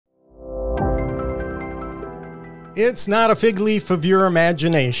It's not a fig leaf of your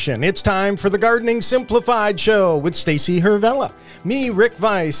imagination. It's time for the Gardening Simplified Show with Stacy Hervella, me, Rick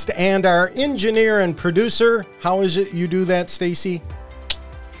Weist, and our engineer and producer. How is it you do that, Stacy?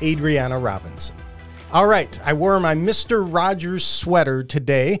 Adriana Robinson. All right, I wore my Mr. Rogers sweater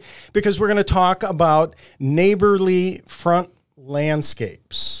today because we're going to talk about neighborly front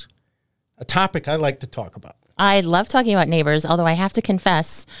landscapes, a topic I like to talk about. I love talking about neighbors, although I have to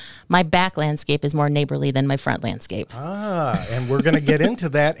confess, my back landscape is more neighborly than my front landscape. And we're going to get into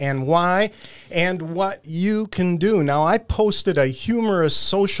that and why and what you can do. Now, I posted a humorous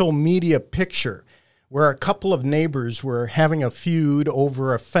social media picture where a couple of neighbors were having a feud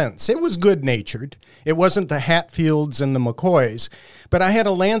over a fence. It was good-natured. It wasn't the Hatfields and the McCoys. But I had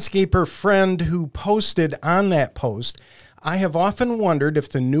a landscaper friend who posted on that post, I have often wondered if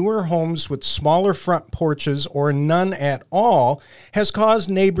the newer homes with smaller front porches or none at all has caused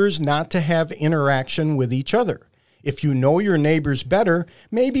neighbors not to have interaction with each other. If you know your neighbors better,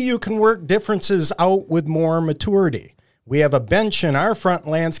 maybe you can work differences out with more maturity. We have a bench in our front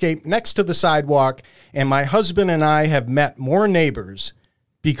landscape next to the sidewalk, and my husband and I have met more neighbors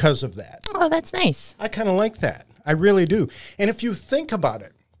because of that. Oh, that's nice. I kind of like that. I really do. And if you think about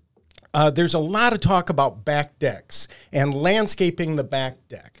it, there's a lot of talk about back decks and landscaping the back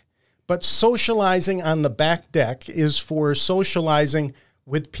deck. But socializing on the back deck is for socializing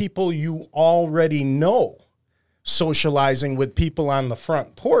with people you already know. Socializing with people on the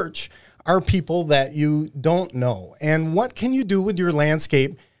front porch are people that you don't know. And what can you do with your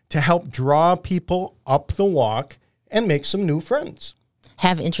landscape to help draw people up the walk and make some new friends?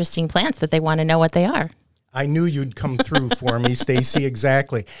 Have interesting plants that they want to know what they are. I knew you'd come through for me, Stacy,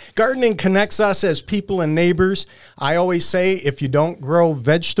 exactly. Gardening connects us as people and neighbors. I always say if you don't grow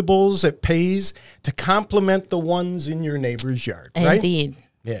vegetables, it pays to complement the ones in your neighbor's yard, right? Indeed.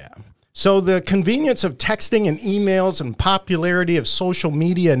 Yeah. So the convenience of texting and emails and popularity of social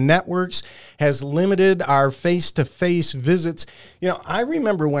media networks has limited our face-to-face visits. You know, I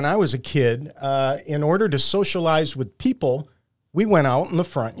remember when I was a kid, in order to socialize with people, we went out in the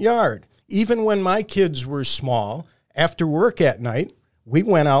front yard. Even when my kids were small, after work at night, we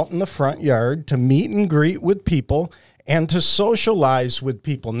went out in the front yard to meet and greet with people and to socialize with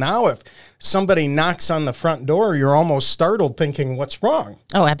people. Now, if somebody knocks on the front door, you're almost startled thinking, what's wrong?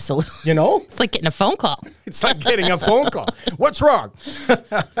 Oh, absolutely. You know? It's like getting a phone call. It's like getting a phone call. What's wrong?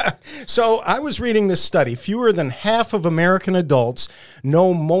 So I was reading this study. Fewer than half of American adults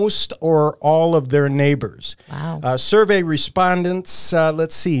know most or all of their neighbors. Wow. Survey respondents,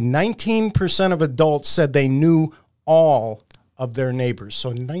 19% of adults said they knew all of their neighbors.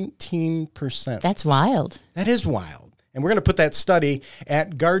 So 19%. That's wild. That is wild. And we're going to put that study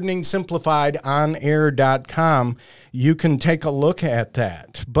at gardeningsimplifiedonair.com. You can take a look at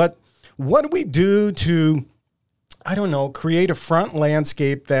that. But what do we do to, create a front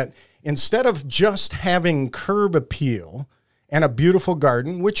landscape that instead of just having curb appeal and a beautiful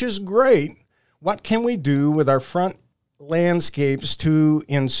garden, which is great, what can we do with our front landscapes to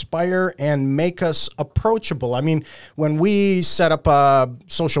inspire and make us approachable? I mean, when we set up a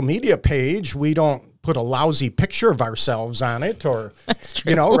social media page, we don't put a lousy picture of ourselves on it or, That's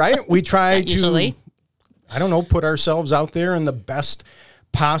true. Right? We try to, usually. put ourselves out there in the best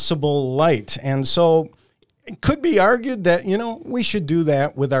possible light. And so it could be argued that, we should do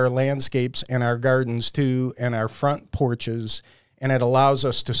that with our landscapes and our gardens too, and our front porches. And it allows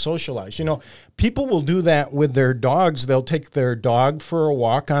us to socialize. People will do that with their dogs. They'll take their dog for a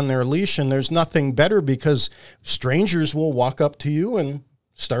walk on their leash, and there's nothing better because strangers will walk up to you and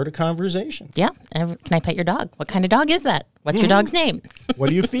start a conversation. Yeah. Can I pet your dog? What kind of dog is that? What's your dog's name? What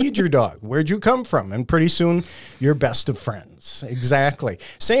do you feed your dog? Where'd you come from? And pretty soon, you're best of friends. Exactly.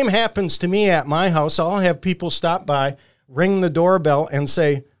 Same happens to me at my house. I'll have people stop by, ring the doorbell, and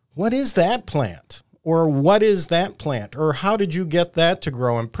say, what is that plant? Or what is that plant? Or how did you get that to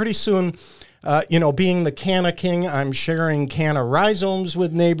grow? And pretty soon, being the canna king, I'm sharing canna rhizomes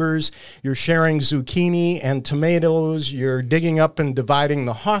with neighbors. You're sharing zucchini and tomatoes. You're digging up and dividing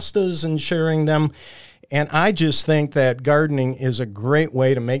the hostas and sharing them. And I just think that gardening is a great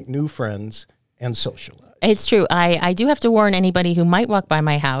way to make new friends and socialize. It's true. I do have to warn anybody who might walk by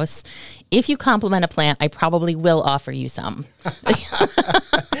my house. If you compliment a plant, I probably will offer you some.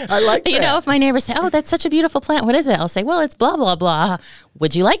 I like that. If my neighbors say, oh, that's such a beautiful plant. What is it? I'll say, well, it's blah, blah, blah.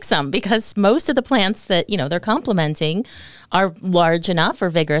 Would you like some? Because most of the plants that, they're complimenting are large enough or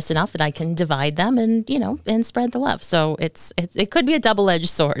vigorous enough that I can divide them and, and spread the love. So it could be a double-edged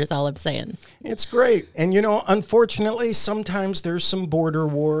sword is all I'm saying. It's great. And, unfortunately, sometimes there's some border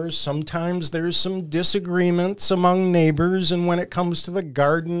wars. Sometimes there's some disagreements among neighbors. And when it comes to the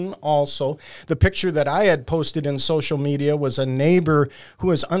garden also, the picture that I had posted in social media was a neighbor who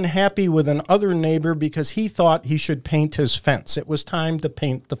was unhappy with an other neighbor because he thought he should paint his fence. It was time to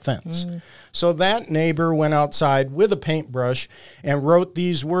paint the fence. So that neighbor went outside with a paintbrush and wrote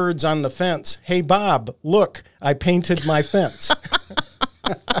these words on the fence. Hey, Bob, look, I painted my fence.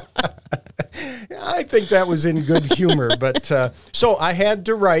 I think that was in good humor. But so I had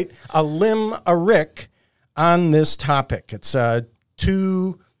to write a limerick on this topic. It's a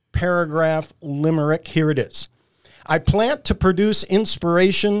 2-paragraph limerick. Here it is. I plant to produce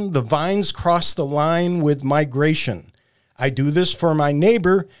inspiration. The vines cross the line with migration. I do this for my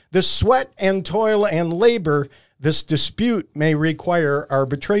neighbor. The sweat and toil and labor, this dispute may require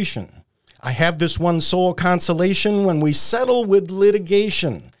arbitration. I have this one sole consolation when we settle with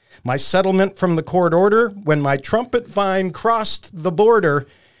litigation. My settlement from the court order, when my trumpet vine crossed the border,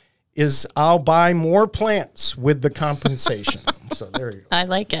 is I'll buy more plants with the compensation. So there you go. I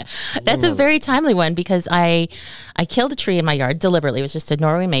like it. That's a very timely one because I killed a tree in my yard deliberately. It was just a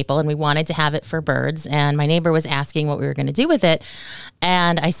Norway maple, and we wanted to have it for birds. And my neighbor was asking what we were going to do with it.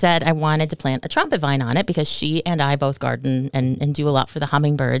 And I said I wanted to plant a trumpet vine on it because she and I both garden and do a lot for the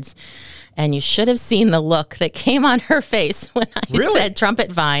hummingbirds. And you should have seen the look that came on her face when I said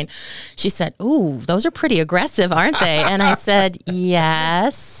trumpet vine. She said, "Ooh, those are pretty aggressive, aren't they?" And I said,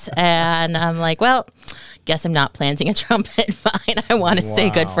 "Yes." And I'm like, well, guess I'm not planting a trumpet vine. I want to stay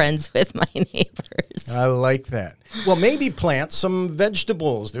good friends with my neighbors. I like that. Well, maybe plant some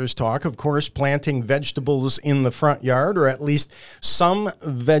vegetables. There's talk, of course, planting vegetables in the front yard, or at least some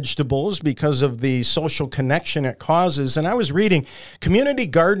vegetables because of the social connection it causes. And I was reading, community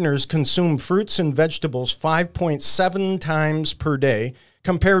gardeners consume fruits and vegetables 5.7 times per day,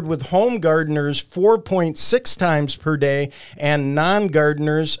 compared with home gardeners 4.6 times per day and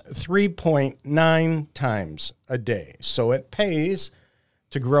non-gardeners 3.9 times a day. So it pays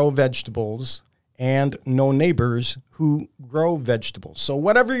to grow vegetables and know neighbors who grow vegetables. So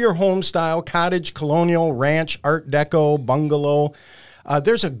whatever your home style, cottage, colonial, ranch, art deco, bungalow,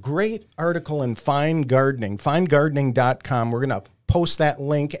 there's a great article in Fine Gardening, finegardening.com. We're going to post that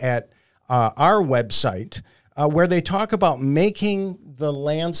link at our website where they talk about making the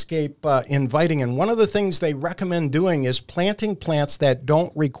landscape inviting. And one of the things they recommend doing is planting plants that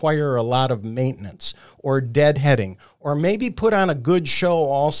don't require a lot of maintenance or deadheading, or maybe put on a good show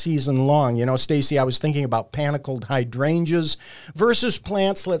all season long. You know, Stacy, I was thinking about panicled hydrangeas versus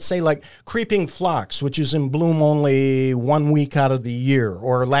plants, let's say like creeping phlox, which is in bloom only 1 week out of the year.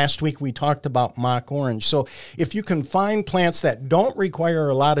 Or last week we talked about mock orange. So if you can find plants that don't require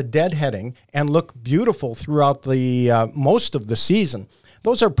a lot of deadheading and look beautiful throughout the most of the season,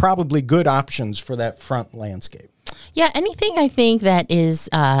 those are probably good options for that front landscape. Yeah, anything I think that is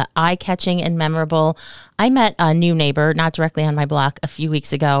eye-catching and memorable. I met a new neighbor, not directly on my block, a few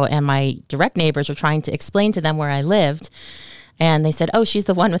weeks ago, and my direct neighbors were trying to explain to them where I lived. And they said, "Oh, she's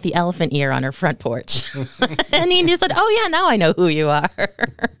the one with the elephant ear on her front porch." And he just said, "Oh, yeah, now I know who you are."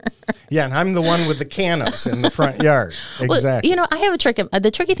 Yeah, and I'm the one with the cannas in the front yard. Exactly. Well, you know, I have a trick.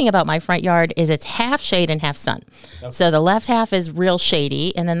 The tricky thing about my front yard is it's half shade and half sun. Okay. So the left half is real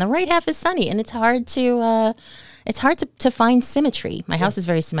shady, and then the right half is sunny, and it's hard to find symmetry. My house is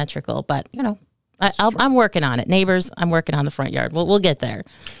very symmetrical, but you know, I'm working on it. Neighbors, I'm working on the front yard. We'll get there.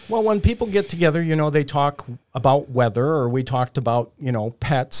 Well, when people get together, you know, they talk about weather, or we talked about, you know,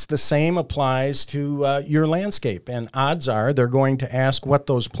 pets. The same applies to your landscape. And odds are they're going to ask what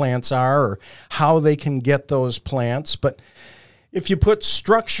those plants are or how they can get those plants. But if you put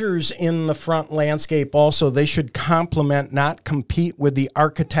structures in the front landscape also, they should complement, not compete with the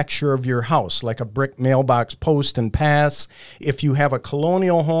architecture of your house, like a brick mailbox post and paths if you have a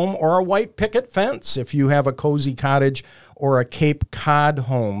colonial home, or a white picket fence if you have a cozy cottage or a Cape Cod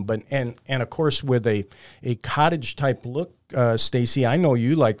home. But and of course, with a cottage type look, Stacy, I know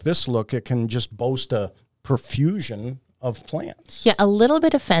you like this look. It can just boast a profusion of plants. Yeah, a little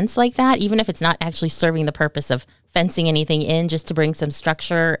bit of fence like that, even if it's not actually serving the purpose of fencing anything in, just to bring some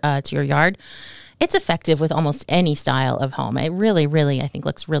structure to your yard, it's effective with almost any style of home. It really, really, I think,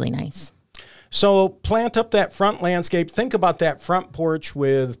 looks really nice. So plant up that front landscape. Think about that front porch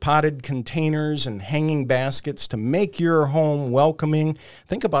with potted containers and hanging baskets to make your home welcoming.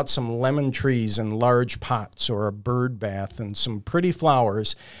 Think about some lemon trees in large pots, or a bird bath and some pretty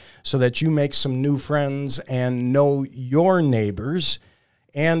flowers, so that you make some new friends and know your neighbors.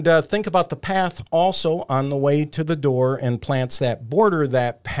 And think about the path also on the way to the door and plants that border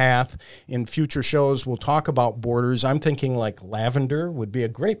that path. In future shows, we'll talk about borders. I'm thinking like lavender would be a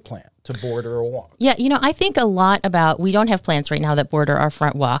great plant to border a walk. Yeah, I think a lot about, we don't have plants right now that border our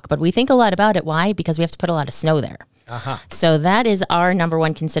front walk, but we think a lot about it. Why? Because we have to put a lot of snow there. So that is our number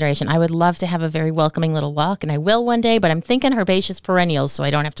one consideration. I would love to have a very welcoming little walk, and I will one day, but I'm thinking herbaceous perennials so I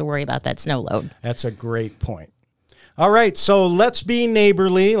don't have to worry about that snow load. That's a great point. All right, so let's be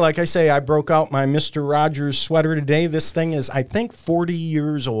neighborly. Like I say, I broke out my Mr. Rogers sweater today. This thing is, I think, 40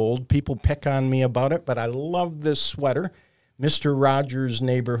 years old. People pick on me about it, but I love this sweater. Mr. Rogers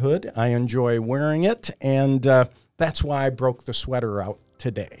Neighborhood. I enjoy wearing it, and that's why I broke the sweater out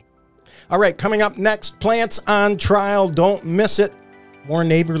today. All right, coming up next, plants on trial. Don't miss it. More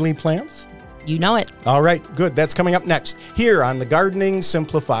neighborly plants. You know it. All right, good. That's coming up next here on the Gardening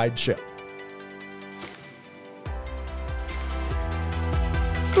Simplified Show.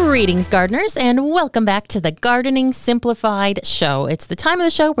 Greetings, gardeners, and welcome back to the Gardening Simplified Show. It's the time of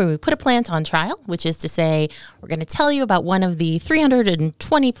the show where we put a plant on trial, which is to say we're going to tell you about one of the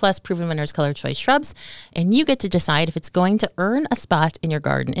 320 plus proven winners color choice shrubs, and you get to decide if it's going to earn a spot in your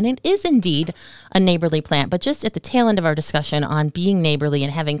garden. And it is indeed a neighborly plant, but just at the tail end of our discussion on being neighborly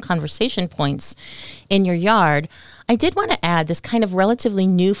and having conversation points in your yard, I did want to add this kind of relatively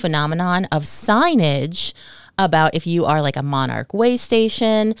new phenomenon of signage about if you are like a monarch way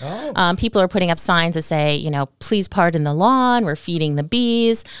station. People are putting up signs that say, please pardon the lawn, we're feeding the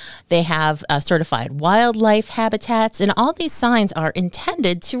bees. They have certified wildlife habitats, and all these signs are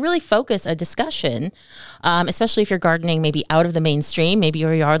intended to really focus a discussion, especially if you're gardening maybe out of the mainstream. Maybe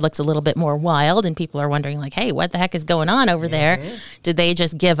your yard looks a little bit more wild and people are wondering like, hey, what the heck is going on over there? Did they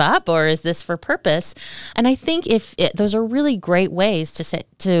just give up, or is this for purpose? And I think those are really great ways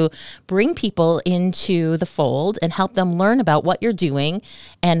to bring people into the fold and help them learn about what you're doing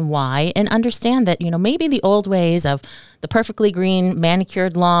and why, and understand that, maybe the old ways of the perfectly green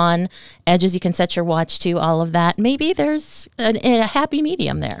manicured lawn, edges you can set your watch to, all of that, maybe there's a happy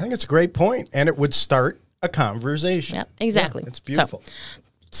medium there. I think it's a great point, and it would start a conversation. Yeah, exactly. Yeah, it's beautiful.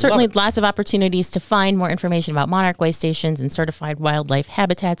 Certainly lots of opportunities to find more information about monarch way stations and certified wildlife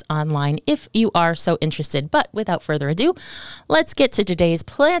habitats online if you are so interested. But without further ado, let's get to today's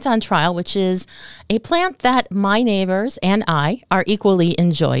plant on trial, which is a plant that my neighbors and I are equally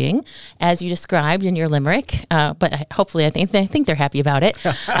enjoying, as you described in your limerick. But hopefully I think they're happy about it.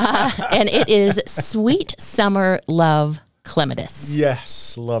 And it is Sweet Summer Love Clematis.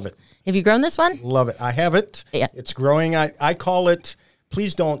 Yes, love it. Have you grown this one? Love it. I have it. Yeah. It's growing. I call it,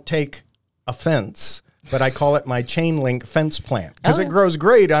 please don't take offense, but I call it my chain link fence plant because it grows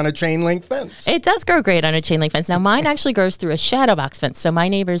great on a chain link fence. It does grow great on a chain link fence. Now, mine actually grows through a shadow box fence. So my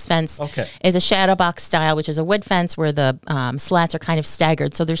neighbor's fence is a shadow box style, which is a wood fence where the slats are kind of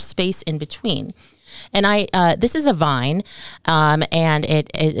staggered. So there's space in between. And this is a vine, and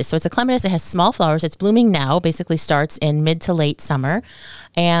so it's a clematis. It has small flowers. It's blooming now. Basically, starts in mid to late summer,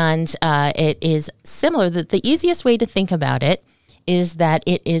 and it is similar. The easiest way to think about it is that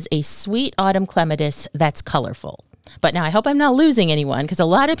it is a sweet autumn clematis that's colorful. But now I hope I'm not losing anyone, because a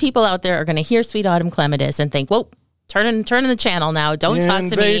lot of people out there are going to hear sweet autumn clematis and think, whoa, turn the channel now. Don't talk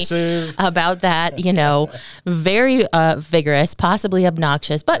to me about that, very vigorous, possibly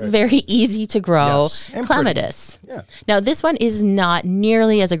obnoxious, but very easy to grow clematis. Yeah. Now, this one is not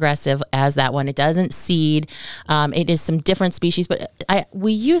nearly as aggressive as that one. It doesn't seed. It is some different species, but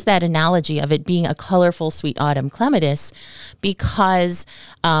we use that analogy of it being a colorful sweet autumn clematis because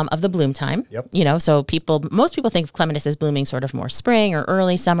of the bloom time. Yep. So most people think of clematis as blooming sort of more spring or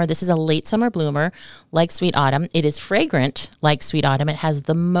early summer. This is a late summer bloomer like sweet autumn. It is fragrant like sweet autumn. It has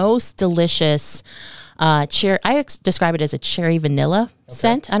the most delicious cherry. I describe it as a cherry vanilla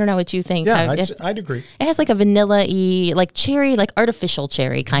scent. I don't know what you think. Yeah, I'd agree. It has like a vanilla-y, like cherry, like artificial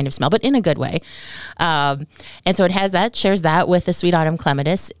cherry kind of smell, but in a good way. And so it has that, shares that with the sweet autumn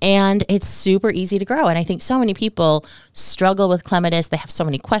clematis, and it's super easy to grow. And I think so many people struggle with clematis. They have so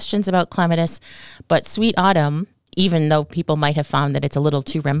many questions about clematis, but sweet autumn, even though people might have found that it's a little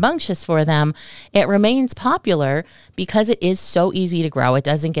too rambunctious for them, it remains popular because it is so easy to grow. It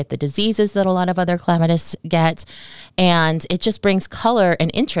doesn't get the diseases that a lot of other clematis get, and it just brings color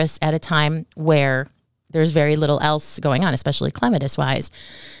and interest at a time where there's very little else going on, especially clematis-wise.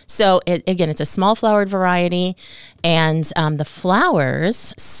 So, it's a small flowered variety, and the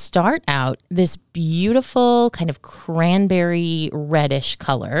flowers start out this beautiful kind of cranberry reddish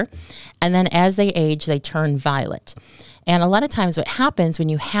color, and then as they age, they turn violet. And a lot of times what happens when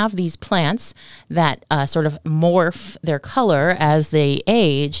you have these plants that sort of morph their color as they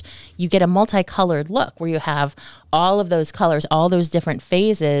age, you get a multicolored look where you have all of those colors, all those different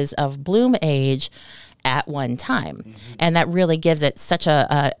phases of bloom age at one time. And that really gives it such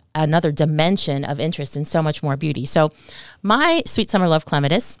another dimension of interest and so much more beauty. So my Sweet Summer Love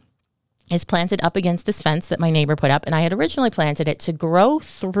Clematis is planted up against this fence that my neighbor put up, and I had originally planted it to grow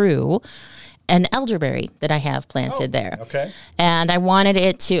through an elderberry that I have planted there. Okay. And I wanted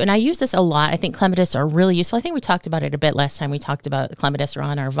it to, and I use this a lot. I think clematis are really useful. I think we talked about it a bit last time we talked about clematis or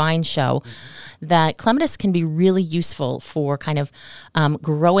on our vine show, that clematis can be really useful for kind of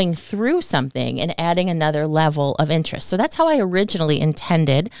growing through something and adding another level of interest. So that's how I originally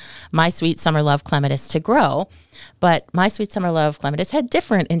intended my Sweet Summer Love Clematis to grow. But my Sweet Summer Love Clematis had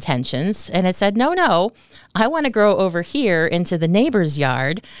different intentions, and it said, no, I want to grow over here into the neighbor's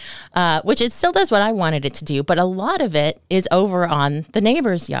yard, which it still does what I wanted it to do, but a lot of it is over on the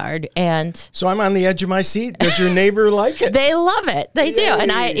neighbor's yard. And so I'm on the edge of my seat. Does your neighbor like it? They love it. They do.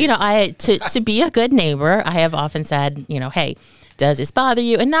 And to be a good neighbor, I have often said, hey, does this bother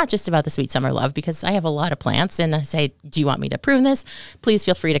you? And not just about the Sweet Summer Love, because I have a lot of plants, and I say, do you want me to prune this? Please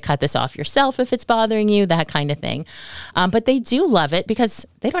feel free to cut this off yourself if it's bothering you, that kind of thing. But they do love it because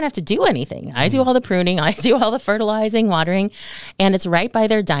they don't have to do anything. I do all the pruning, I do all the fertilizing, watering, and it's right by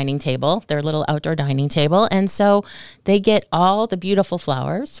their dining table, their little outdoor dining table. And so they get all the beautiful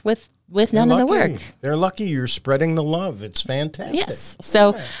flowers with none of the work. They're lucky you're spreading the love. It's fantastic. Yes.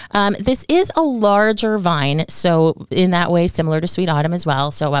 So this is a larger vine. So in that way, similar to Sweet Autumn as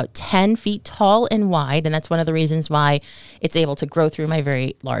well. So about 10 feet tall and wide. And that's one of the reasons why it's able to grow through my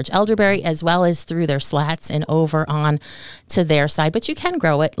very large elderberry, as well as through their slats and over on to their side. But you can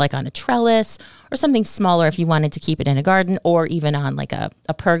grow it like on a trellis or something smaller if you wanted to keep it in a garden, or even on like a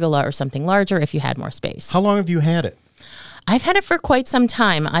pergola or something larger if you had more space. How long have you had it? I've had it for quite some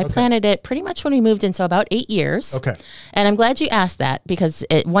time. I planted it pretty much when we moved in, so about 8 years. Okay. And I'm glad you asked that, because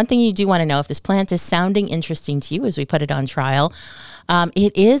one thing you do want to know, if this plant is sounding interesting to you as we put it on trial,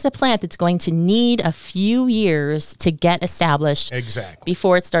 it is a plant that's going to need a few years to get established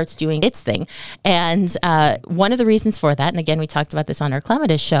before it starts doing its thing. And one of the reasons for that, and again, we talked about this on our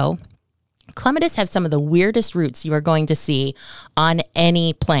clematis show, clematis have some of the weirdest roots you are going to see on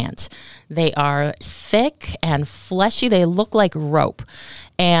any plant. They are thick and fleshy. They look like rope.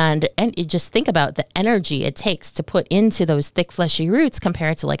 And you just think about the energy it takes to put into those thick, fleshy roots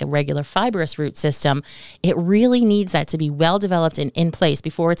compared to like a regular fibrous root system. It really needs that to be well developed and in place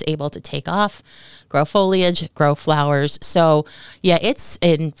before it's able to take off, grow foliage, grow flowers. So yeah, it's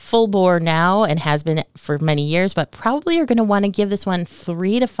in full bore now and has been for many years, but probably you're going to want to give this one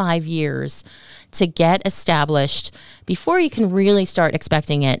 3 to 5 years to get established before you can really start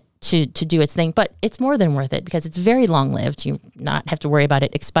expecting it to do its thing. But it's more than worth it because it's very long lived. You not have to worry about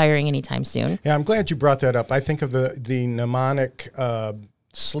it expiring anytime soon. Yeah, I'm glad you brought that up. I think of the mnemonic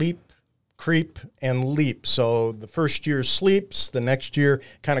sleep, creep, and leap. So the first year sleeps, the next year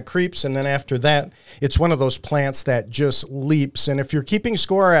kind of creeps, and then after that, it's one of those plants that just leaps. And if you're keeping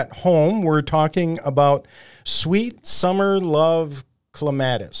score at home, we're talking about Sweet Summer Love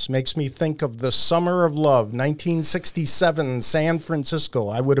Clematis. Makes me think of the Summer of Love, 1967, San Francisco.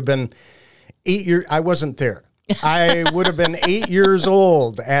 I would have been 8 years. I wasn't there. I would have been 8 years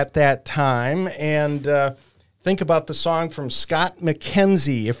old at that time. And think about the song from Scott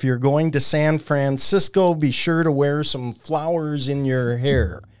McKenzie. If you're going to San Francisco, be sure to wear some flowers in your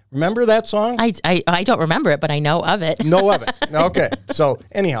hair. Remember that song? I don't remember it, but I know of it. Know of it. Okay. So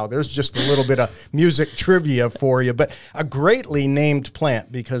anyhow, there's just a little bit of music trivia for you, but a greatly named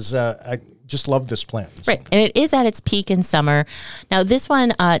plant because I just love this plant. Right. And it is at its peak in summer. Now, this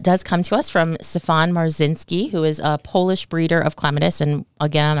one does come to us from Stefan Marzinski, who is a Polish breeder of clematis. And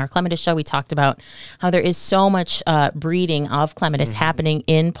again, on our clematis show, we talked about how there is so much breeding of clematis happening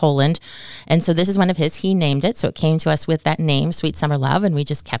in Poland. And so this is one of his. He named it. So it came to us with that name, Sweet Summer Love. And we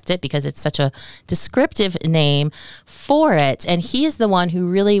just kept it because it's such a descriptive name for it. And he is the one who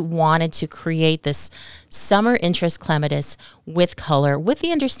really wanted to create this summer interest clematis with color, with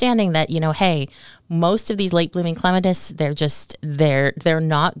the understanding that, hey, most of these late blooming clematis, they're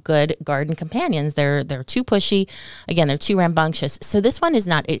not good garden companions. They're too pushy. Again, they're too rambunctious. So this one is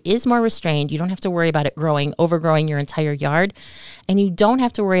not. It is more restrained. You don't have to worry about it overgrowing your entire yard, and you don't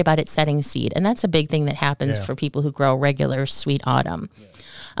have to worry about it setting seed. And that's a big thing that happens for people who grow regular Sweet Autumn.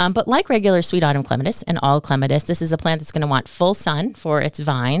 But like regular sweet autumn clematis and all clematis, this is a plant that's going to want full sun for its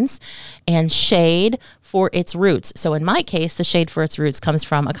vines and shade for its roots. So in my case, the shade for its roots comes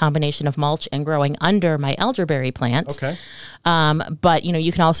from a combination of mulch and growing under my elderberry plant. Okay. But,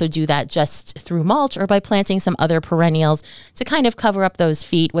 you can also do that just through mulch or by planting some other perennials to kind of cover up those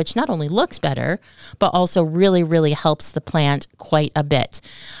feet, which not only looks better, but also really, really helps the plant quite a bit.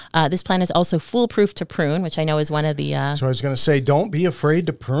 This plant is also foolproof to prune, which I know is one of the... So I was going to say, don't be afraid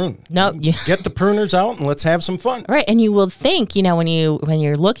to prune. No. Get the pruners out and let's have some fun. Right. And you will think, when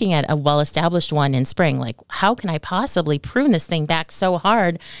you're looking at a well-established one in spring, like, how can I possibly prune this thing back so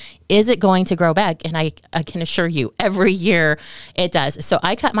hard? Is it going to grow back? And I can assure you, every year it does. So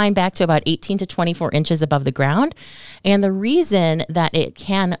I cut mine back to about 18 to 24 inches above the ground. And the reason that it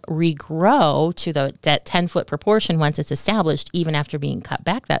can regrow to that 10-foot proportion once it's established, even after being cut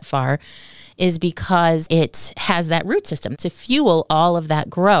back that far, is because it has that root system to fuel all of that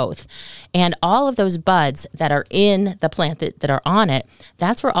growth. And all of those buds that are in the plant that are on it,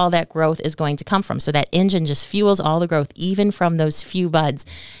 that's where all that growth is going to come from. So that engine just fuels all the growth, even from those few buds.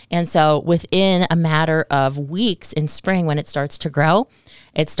 And so within a matter of weeks in spring, when it starts to grow,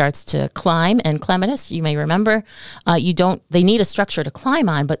 it starts to climb. And clematis, you may remember, they need a structure to climb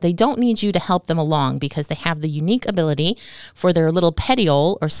on, but they don't need you to help them along because they have the unique ability for their little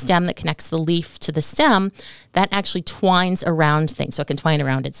petiole or stem that connects the leaf to the stem that actually twines around things. So it can twine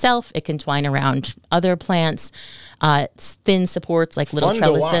around itself. It can twine around other plants, thin supports like little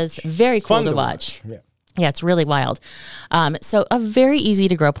trellises. Very cool to watch. Yeah, it's really wild. So a very easy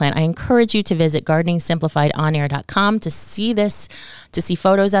to grow plant. I encourage you to visit gardeningsimplifiedonair.com to see this, to see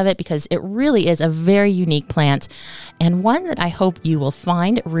photos of it, because it really is a very unique plant and one that I hope you will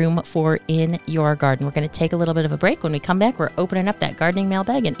find room for in your garden. We're going to take a little bit of a break. When we come back, we're opening up that gardening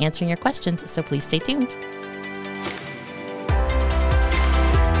mailbag and answering your questions. So please stay tuned.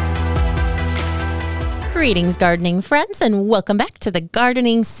 Greetings, gardening friends, and welcome back to the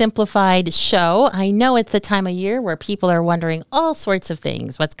Gardening Simplified show. I know it's the time of year where people are wondering all sorts of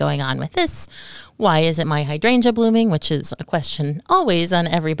things. What's going on with this? Why isn't my hydrangea blooming? Which is a question always on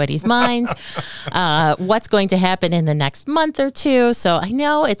everybody's mind. What's going to happen in the next month or two? So I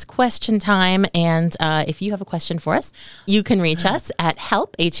know it's question time, and if you have a question for us, you can reach us at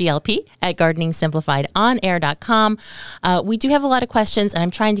help, H-E-L-P, at gardeningsimplifiedonair.com. We do have a lot of questions, and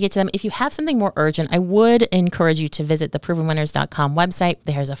I'm trying to get to them. If you have something more urgent, I would encourage you to visit the provenwinners.com website.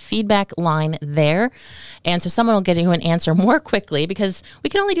 There's a feedback line there, and so someone will get you an answer more quickly because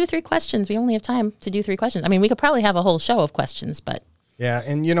we can only do 3 questions. We only have time to do 3 questions. I mean, we could probably have a whole show of questions, but... Yeah,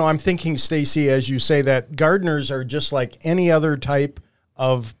 and I'm thinking, Stacy, as you say that, gardeners are just like any other type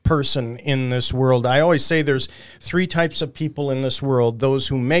of person in this world. I always say there's 3 types of people in this world: those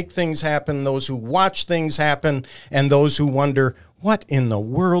who make things happen, those who watch things happen, and those who wonder, what in the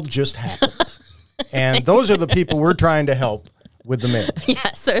world just happened? And those are the people we're trying to help with the mail.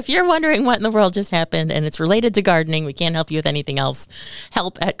 Yeah, so if you're wondering what in the world just happened and it's related to gardening, we can't help you with anything else.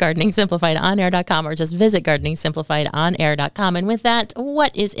 Help at gardeningsimplifiedonair.com or just visit gardeningsimplifiedonair.com. And with that,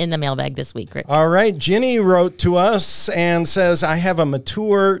 what is in the mailbag this week, Rick? All right, Ginny wrote to us and says, I have a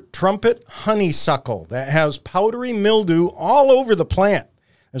mature trumpet honeysuckle that has powdery mildew all over the plant.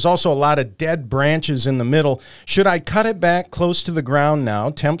 There's also a lot of dead branches in the middle. Should I cut it back close to the ground now?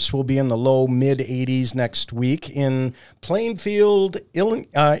 Temps will be in the low mid-80s next week in Plainfield,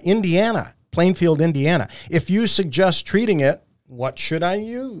 Indiana. Plainfield, Indiana. If you suggest treating it, what should I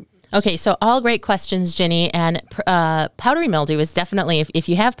use? Okay, so all great questions, Ginny. And powdery mildew is definitely, if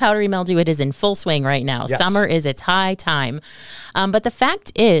you have powdery mildew, it is in full swing right now. Yes. Summer is its high time. But the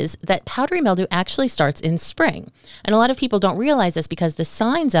fact is that powdery mildew actually starts in spring. And a lot of people don't realize this because the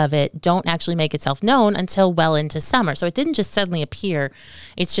signs of it don't actually make itself known until well into summer. So it didn't just suddenly appear.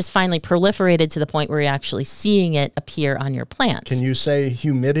 It's just finally proliferated to the point where you're actually seeing it appear on your plant. Can you say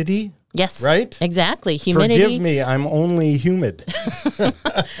humidity? Yes. Right? Exactly. Humidity. Forgive me, I'm only humid.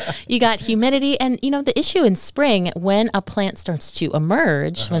 You got humidity. And, the issue in spring, when a plant starts to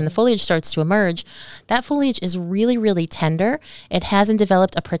emerge, when the foliage starts to emerge, that foliage is really, really tender. It hasn't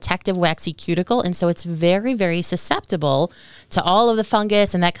developed a protective waxy cuticle. And so it's very, very susceptible to all of the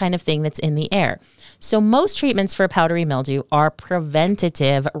fungus and that kind of thing that's in the air. So most treatments for powdery mildew are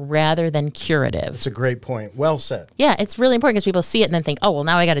preventative rather than curative. That's a great point. Well said. Yeah, it's really important because people see it and then think, oh, well,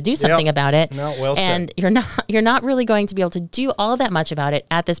 now I got to do something about it. No, well and said. you're not really going to be able to do all that much about it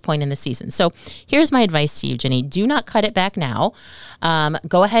at this point in the season. So here's my advice to you, Ginny. Do not cut it back now.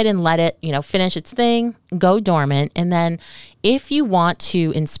 Go ahead and let it, finish its thing. go dormant. And then if you want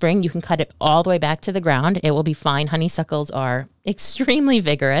to in spring, you can cut it all the way back to the ground. It will be fine. Honeysuckles are extremely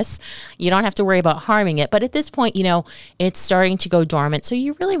vigorous. You don't have to worry about harming it. But at this point, you know, it's starting to go dormant. So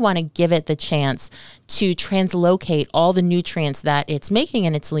you really want to give it the chance to translocate all the nutrients that it's making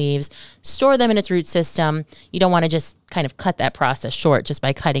in its leaves, store them in its root system. You don't want to just kind of cut that process short just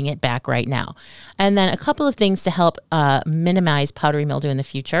by cutting it back right now. And then a couple of things to help minimize powdery mildew in the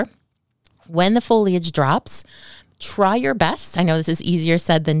future. When the foliage drops, try your best, I know this is easier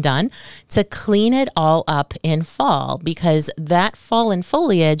said than done, to clean it all up in fall, because that fallen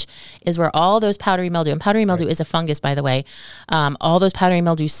foliage is where all those powdery mildew, and powdery mildew is a fungus, by the way, all those powdery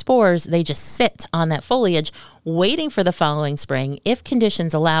mildew spores, they just sit on that foliage waiting for the following spring. If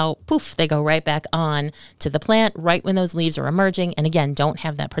conditions allow, poof, they go right back on to the plant right when those leaves are emerging, and again, don't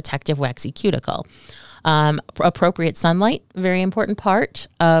have that protective waxy cuticle. Appropriate sunlight, very important part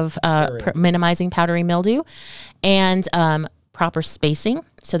of minimizing powdery mildew, and proper spacing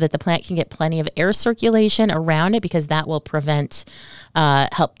so that the plant can get plenty of air circulation around it, because that will prevent,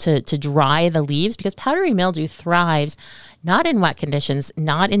 help to dry the leaves, because powdery mildew thrives not in wet conditions,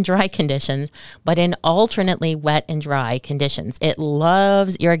 not in dry conditions, but in alternately wet and dry conditions. It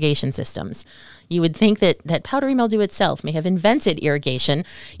loves irrigation systems. You would think that powdery mildew itself may have invented irrigation,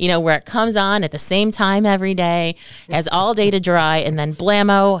 you know, where it comes on at the same time every day, has all day to dry, and then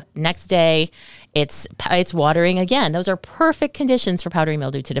blammo, next day, it's watering again. Those are perfect conditions for powdery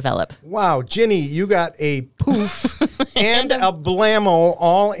mildew to develop. Wow, Ginny, you got a poof and a blammo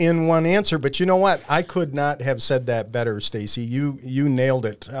all in one answer. But you know what? I could not have said that better, Stacy. You nailed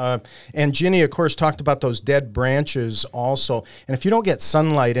it. And Ginny, of course, talked about those dead branches also. And if you don't get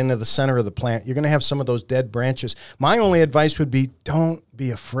sunlight into the center of the plant, you're going to have some of those dead branches. My only advice would be don't be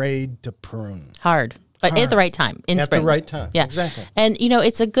afraid to prune. Hard. But at the right time, in spring. At the right time, yeah. Exactly. And, you know,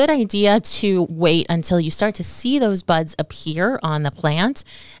 it's a good idea to wait until you start to see those buds appear on the plant.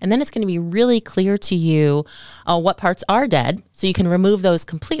 And then it's going to be really clear to you what parts are dead, so you can remove those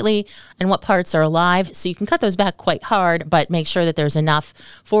completely, and what parts are alive, so you can cut those back quite hard, but make sure that there's enough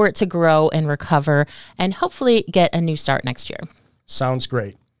for it to grow and recover and hopefully get a new start next year. Sounds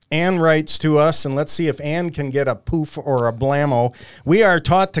great. Ann writes to us, and let's see if Ann can get a poof or a blammo. We are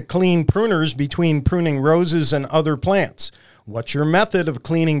taught to clean pruners between pruning roses and other plants. What's your method of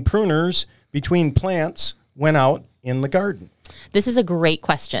cleaning pruners between plants when out in the garden? This is a great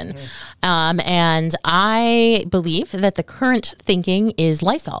question. And I believe that the current thinking is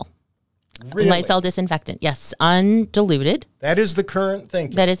Lysol. Really? Lysol disinfectant. Yes, undiluted. That is the current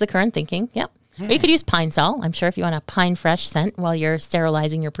thinking. That is the current thinking, yep. Or you could use Pine Sol, I'm sure, if you want a pine fresh scent while you're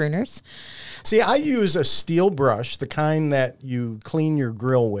sterilizing your pruners. See, I use a steel brush, the kind that you clean your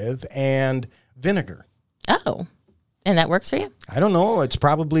grill with, and vinegar. Oh, and that works for you? I don't know. It's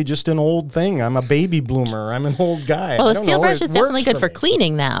probably just an old thing. I'm a baby bloomer. I'm an old guy. Well, a steel brush is definitely good for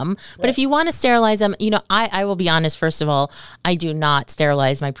cleaning them. But if you want to sterilize them, you know, I will be honest, first of all, I do not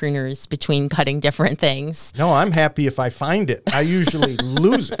sterilize my pruners between cutting different things. No, I'm happy if I find it. I usually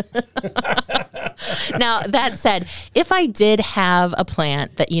lose it. Now, that said, if I did have a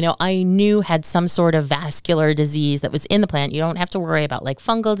plant that, you know, I knew had some sort of vascular disease that was in the plant, you don't have to worry about like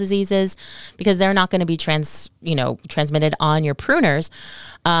fungal diseases, because they're not going to be transmitted on your pruners.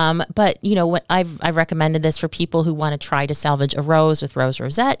 But, you know, I've recommended this for people who want to try to salvage a rose with rose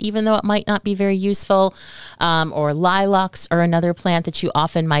rosette, even though it might not be very useful, or lilacs are another plant that you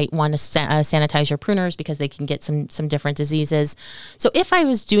often might want to sanitize your pruners, because they can get some different diseases. So if I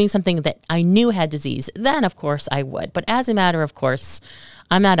was doing something that I knew had disease, then of course I would. But as a matter of course,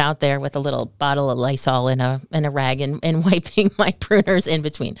 I'm not out there with a little bottle of Lysol and a rag and wiping my pruners in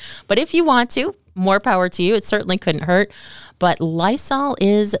between. But if you want to, more power to you. It certainly couldn't hurt. But Lysol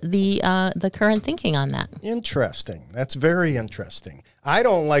is the current thinking on that. Interesting. That's very interesting. I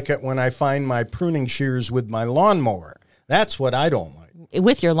don't like it when I find my pruning shears with my lawnmower. That's what I don't like.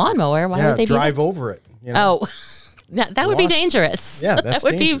 With your lawnmower? Why would they drive over it? You know? Oh, that would be dangerous. Yeah, that's that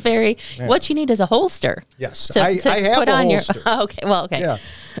would dangerous. be very. Yeah. What you need is a holster. Yes, I have put a on holster. Okay, well, okay. Yeah.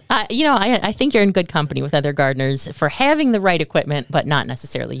 You know, I think you're in good company with other gardeners for having the right equipment, but not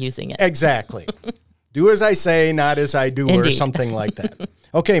necessarily using it. Exactly. Do as I say, not as I do, Indeed. Or something like that.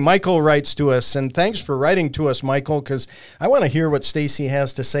 Okay, Michael writes to us, and thanks for writing to us, Michael, because I want to hear what Stacy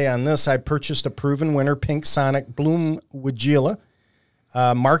has to say on this. I purchased a proven winter pink Sonic Bloom Weigela,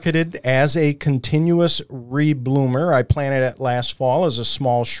 marketed as a continuous rebloomer. I planted it last fall as a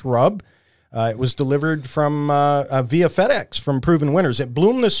small shrub. It was delivered from via FedEx from Proven Winners. It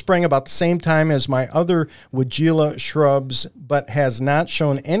bloomed this spring about the same time as my other Weigela shrubs, but has not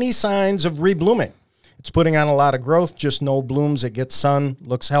shown any signs of reblooming. It's putting on a lot of growth, just no blooms. It gets sun,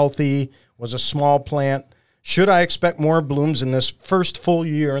 looks healthy. was a small plant. Should I expect more blooms in this first full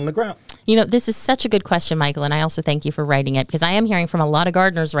year in the ground? You know, this is such a good question, Michael, and I also thank you for writing it, because I am hearing from a lot of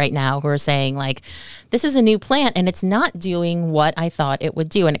gardeners right now who are saying, like, this is a new plant and it's not doing what I thought it would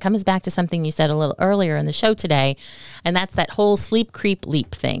do. And it comes back to something you said a little earlier in the show today, and that's that whole sleep, creep,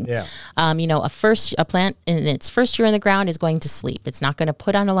 leap thing. Yeah. You know, a plant in its first year in the ground is going to sleep. It's not going to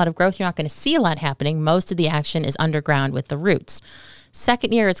put on a lot of growth. You're not going to see a lot happening. Most of the action is underground with the roots.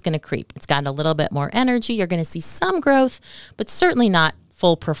 Second year, it's going to creep. It's got a little bit more energy. You're going to see some growth, but certainly not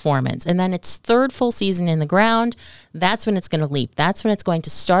full performance. And then its third full season in the ground, that's when it's going to leap. That's when it's going to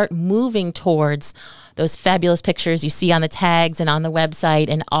start moving towards those fabulous pictures you see on the tags and on the website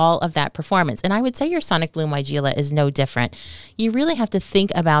and all of that performance. And I would say your Sonic Bloom Weigela is no different. You really have to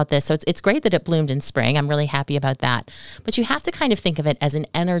think about this. So it's great that it bloomed in spring. I'm really happy about that. But you have to kind of think of it as an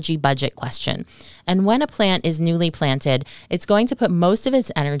energy budget question. And when a plant is newly planted, it's going to put most of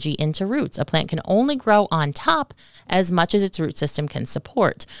its energy into roots. A plant can only grow on top as much as its root system can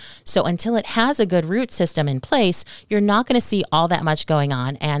support. So until it has a good root system in place, you're not going to see all that much going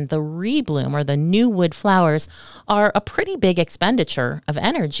on. And the rebloom, or the new wood flowers, are a pretty big expenditure of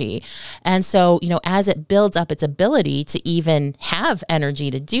energy. And so, you know, as it builds up its ability to even have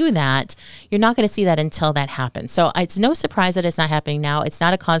energy to do that, you're not going to see that until that happens. So it's no surprise that it's not happening now. It's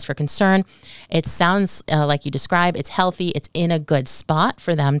not a cause for concern. It sounds like you describe. It's healthy. It's in a good spot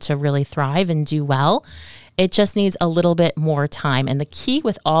for them to really thrive and do well. It just needs a little bit more time. And the key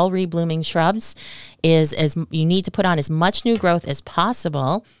with all reblooming shrubs is you need to put on as much new growth as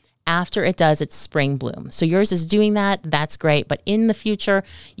possible after it does its spring bloom. So yours is doing that. That's great. But in the future,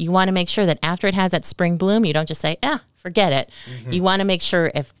 you want to make sure that after it has that spring bloom, you don't just say, forget it. Mm-hmm. You want to make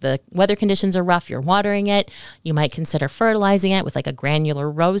sure if the weather conditions are rough, you're watering it. You might consider fertilizing it with like a granular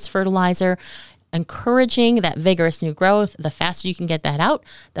rose fertilizer. Encouraging that vigorous new growth. The faster you can get that out,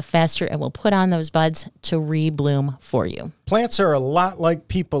 the faster it will put on those buds to rebloom for you. Plants are a lot like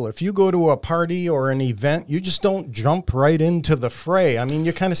people. If you go to a party or an event, you just don't jump right into the fray. I mean,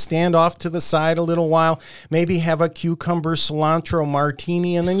 you kind of stand off to the side a little while, maybe have a cucumber cilantro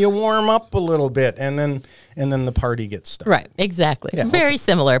martini, and then you warm up a little bit, and then the party gets started. Right, exactly. Yeah, very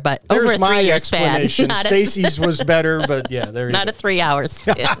similar, but there's over a 3-year span. Stacy's was better, but yeah, there you not go. A 3 hours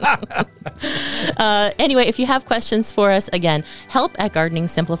span. Anyway, if you have questions for us, again, help at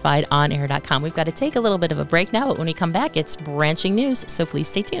gardeningsimplifiedonair.com. We've got to take a little bit of a break now, but when we come back, it's branching news, so please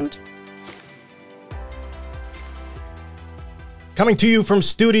stay tuned. Coming to you from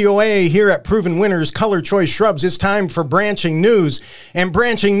Studio A here at Proven Winners Color Choice Shrubs, it's time for branching news. And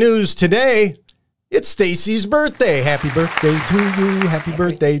branching news today, it's Stacy's birthday. Happy birthday to you. Happy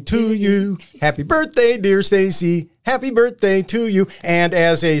birthday to you. Happy birthday, dear Stacy. Happy birthday to you. And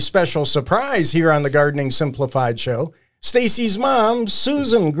as a special surprise here on the Gardening Simplified show, Stacy's mom,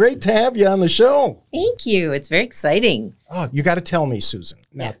 Susan. Great to have you on the show. Thank you. It's very exciting. Oh, you got to tell me, Susan.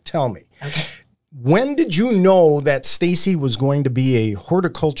 Now, tell me. Okay. When did you know that Stacy was going to be a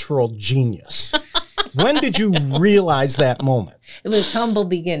horticultural genius? When did you realize that moment? It was humble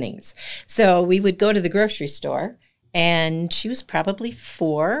beginnings. So we would go to the grocery store, and she was probably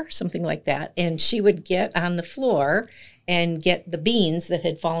 4, something like that. And she would get on the floor and get the beans that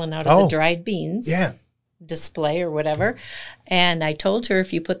had fallen out of the dried beans. Yeah. Display or whatever. And I told her,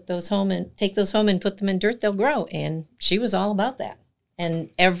 if you put those home and take those home and put them in dirt, they'll grow. And she was all about that. And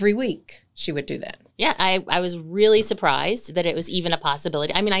every week she would do that. Yeah, I was really surprised that it was even a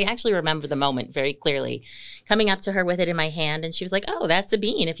possibility. I mean, I actually remember the moment very clearly, coming up to her with it in my hand, and she was like, "Oh, that's a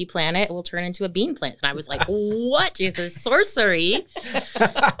bean. If you plant it, it will turn into a bean plant." And I was like, "What is this sorcery?"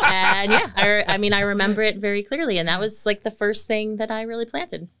 And yeah, I remember it very clearly, and that was like the first thing that I really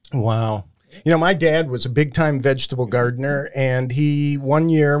planted. Wow. You know, my dad was a big-time vegetable gardener, and he, one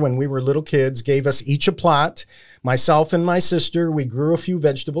year when we were little kids, gave us each a plot. Myself and my sister, we grew a few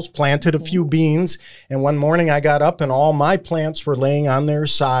vegetables, planted a few beans, and one morning I got up and all my plants were laying on their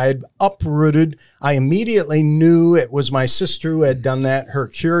side, uprooted. I immediately knew it was my sister who had done that. Her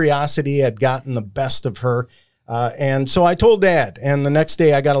curiosity had gotten the best of her. And so I told Dad, and the next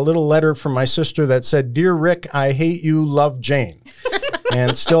day I got a little letter from my sister that said, "Dear Rick, I hate you, love Jane."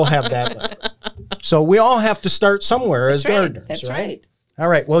 And still have that letter. So we all have to start somewhere as gardeners. That's right. All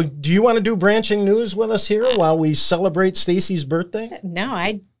right. Well, do you want to do branching news with us here while we celebrate Stacy's birthday?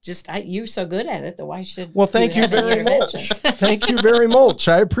 No, you're so good at it, though why should Well, thank you very much. Thank you very much.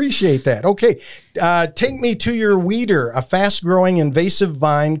 I appreciate that. Okay. Take me to your weeder. A fast-growing invasive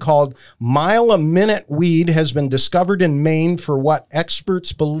vine called mile-a-minute weed has been discovered in Maine for what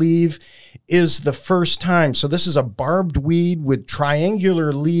experts believe is the first time. So this is a barbed weed with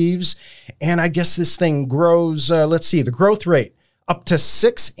triangular leaves, and I guess this thing grows, let's see, the growth rate up to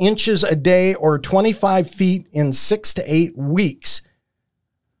 6 inches a day or 25 feet in 6 to 8 weeks.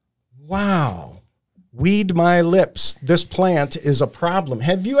 Wow. Weed my lips. This plant is a problem.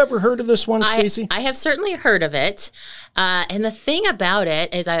 Have you ever heard of this one, Stacy? I have certainly heard of it. And the thing about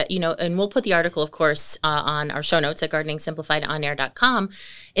it is, and we'll put the article, of course, on our show notes at gardeningsimplifiedonair.com,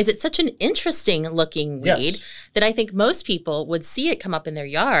 is it's such an interesting looking weed that I think most people would see it come up in their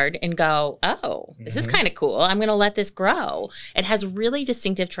yard and go, oh, this is kind of cool. I'm going to let this grow. It has really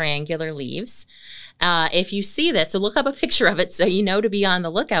distinctive triangular leaves. If you see this, so look up a picture of it so you know to be on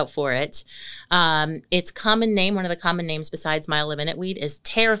the lookout for it. Its common name, one of the common names besides myelin weed, is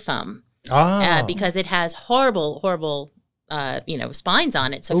tear thumb. Because it has horrible, spines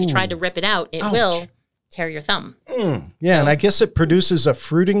on it. So if you try to rip it out, it will tear your thumb. And I guess it produces a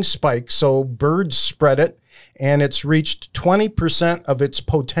fruiting spike, so birds spread it, and it's reached 20% of its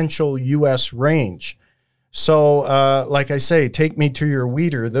potential U.S. range. So, like I say, take me to your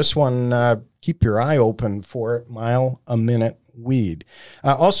weeder. This one, keep your eye open for it. Mile a minute weed.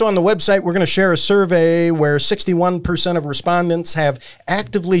 Also on the website, we're going to share a survey where 61% of respondents have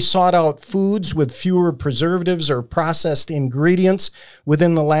actively sought out foods with fewer preservatives or processed ingredients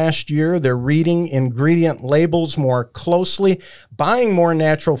within the last year. They're reading ingredient labels more closely, buying more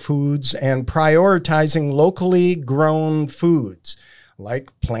natural foods, and prioritizing locally grown foods,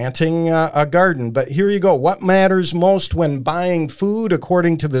 like planting a garden. But here you go. What matters most when buying food,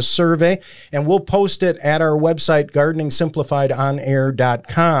 according to this survey? And we'll post it at our website,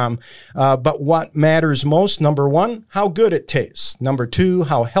 gardeningsimplifiedonair.com. But what matters most? Number 1, how good it tastes. Number 2,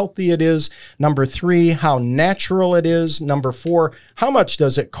 how healthy it is. Number 3, how natural it is. Number 4, how much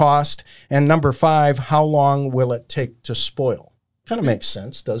does it cost? And number 5, how long will it take to spoil? Kind of makes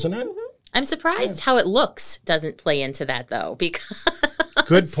sense, doesn't it? I'm surprised how it looks doesn't play into that, though, because...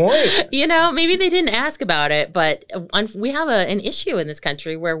 Good point. Maybe they didn't ask about it, but we have an issue in this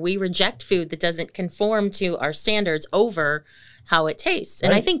country where we reject food that doesn't conform to our standards over how it tastes.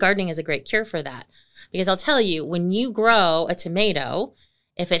 And I think gardening is a great cure for that. Because I'll tell you, when you grow a tomato,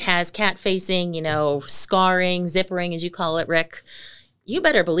 if it has cat-facing, scarring, zippering, as you call it, Rick, you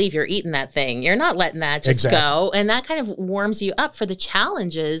better believe you're eating that thing. You're not letting that just go. And that kind of warms you up for the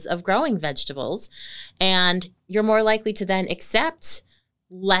challenges of growing vegetables. And you're more likely to then accept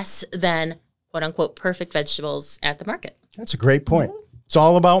less than, quote unquote, perfect vegetables at the market. That's a great point. It's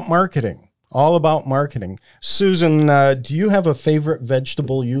all about marketing. All about marketing. Susan, do you have a favorite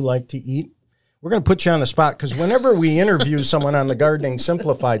vegetable you like to eat? We're going to put you on the spot because whenever we interview someone on the Gardening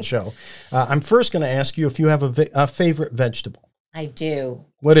Simplified show, I'm first going to ask you if you have a favorite vegetable. I do.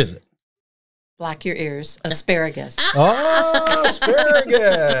 What is it? Block your ears. Asparagus. Oh,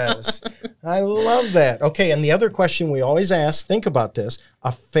 asparagus. I love that. Okay, and the other question we always ask, think about this,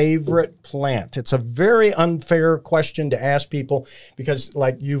 a favorite plant. It's a very unfair question to ask people because,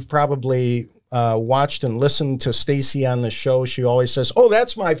 like, you've probably watched and listened to Stacy on the show. She always says, oh,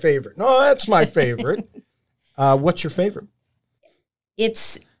 that's my favorite. No, that's my favorite. What's your favorite?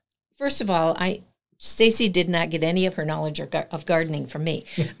 It's, first of all, Stacy did not get any of her knowledge of gardening from me,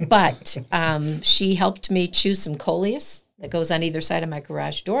 but she helped me choose some coleus that goes on either side of my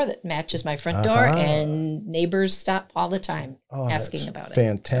garage door that matches my front door, and neighbors stop all the time asking about it.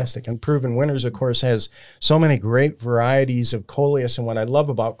 Fantastic. And Proven Winners, of course, has so many great varieties of coleus. And what I love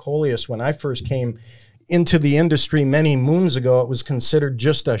about coleus, when I first came into the industry many moons ago, it was considered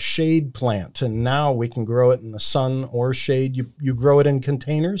just a shade plant, and now we can grow it in the sun or shade. You grow it in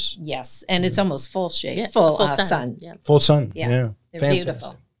containers? Yes, and it's almost full shade, full sun. Yeah. Full sun. Yeah. They're fantastic.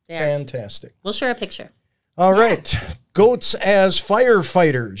 Beautiful. Fantastic. We'll share a picture. All right. Goats as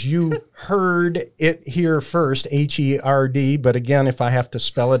firefighters. You heard it here first, H-E-R-D. But again, if I have to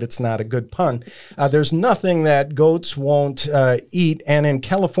spell it, it's not a good pun. There's nothing that goats won't eat. And in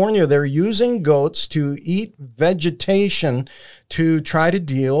California, they're using goats to eat vegetation to try to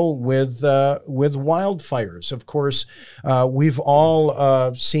deal with wildfires. Of course, we've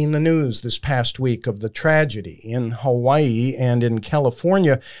all seen the news this past week of the tragedy in Hawaii and in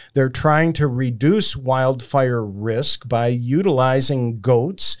California. They're trying to reduce wildfire risk by utilizing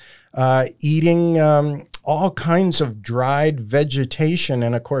goats, eating all kinds of dried vegetation.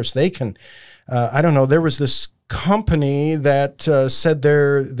 And of course, they can, I don't know, there was this company that said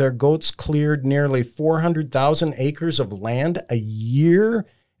their goats cleared nearly 400,000 acres of land a year.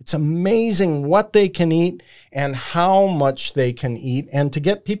 It's amazing what they can eat and how much they can eat. And to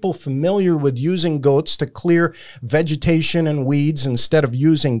get people familiar with using goats to clear vegetation and weeds instead of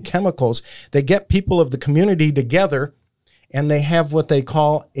using chemicals, they get people of the community together and they have what they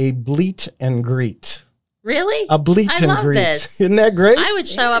call a bleat and greet. Really? A bleach I and love greet. this. Isn't that great? I would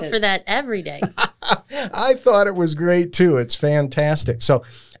show up It for is. that every day. I thought it was great too. It's fantastic. So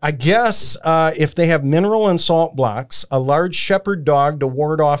I guess if they have mineral and salt blocks, a large shepherd dog to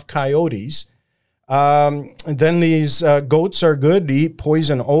ward off coyotes, then these goats are good to eat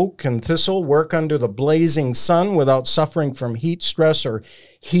poison oak and thistle, work under the blazing sun without suffering from heat stress or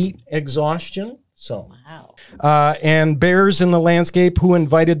heat exhaustion. So, Wow. and bears in the landscape. Who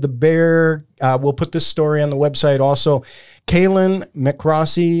invited the bear? We'll put this story on the website also. Kaylin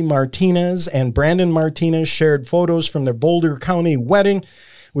McRossi Martinez and Brandon Martinez shared photos from their Boulder County wedding,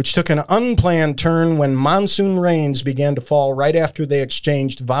 which took an unplanned turn when monsoon rains began to fall right after they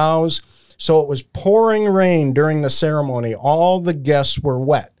exchanged vows. So it was pouring rain during the ceremony. All the guests were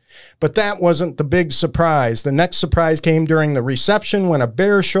wet. But that wasn't the big surprise. The next surprise came during the reception when a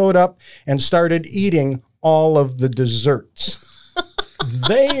bear showed up and started eating all of the desserts.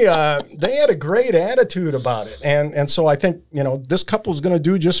 They had a great attitude about it. And so I think, this couple's going to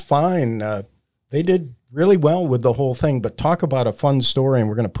do just fine. They did really well with the whole thing. But talk about a fun story, and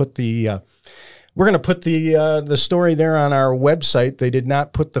we're going to put the story there on our website. They did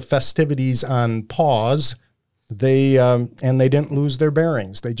not put the festivities on pause. They didn't lose their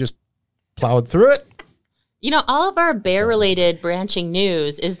bearings. They just plowed through it. All of our bear-related branching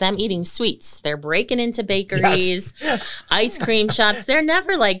news is them eating sweets. They're breaking into bakeries, ice cream shops. They're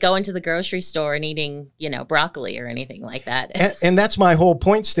never like going to the grocery store and eating, broccoli or anything like that. And that's my whole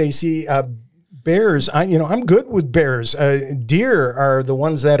point, Stacy. Bears, I'm good with bears. Deer are the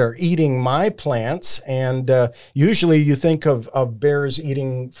ones that are eating my plants, and usually you think of bears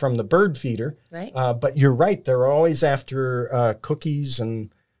eating from the bird feeder. Right. But you're right; they're always after cookies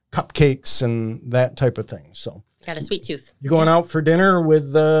and cupcakes and that type of thing. So, Got a sweet tooth. you going out for dinner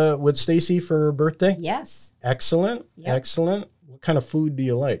with Stacy for her birthday? Yes. Excellent, excellent. What kind of food do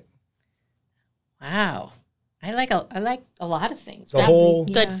you like? Wow. I like a lot of things. The whole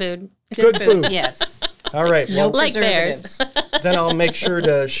Good food. good food. Yes. All right. No Well, Like bears. preservatives. then I'll make sure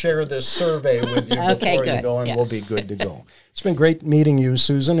to share this survey with you Okay, before you good. go, and Yeah. we'll be good to go. It's been great meeting you,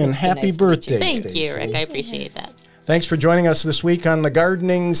 Susan, and It's been happy nice to meet you. birthday, Thank Stacy. you, Rick. I appreciate that. Thanks for joining us this week on the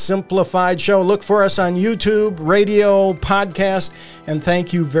Gardening Simplified Show. Look for us on YouTube, radio, podcast, and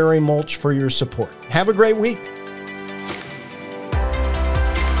thank you very much for your support. Have a great week.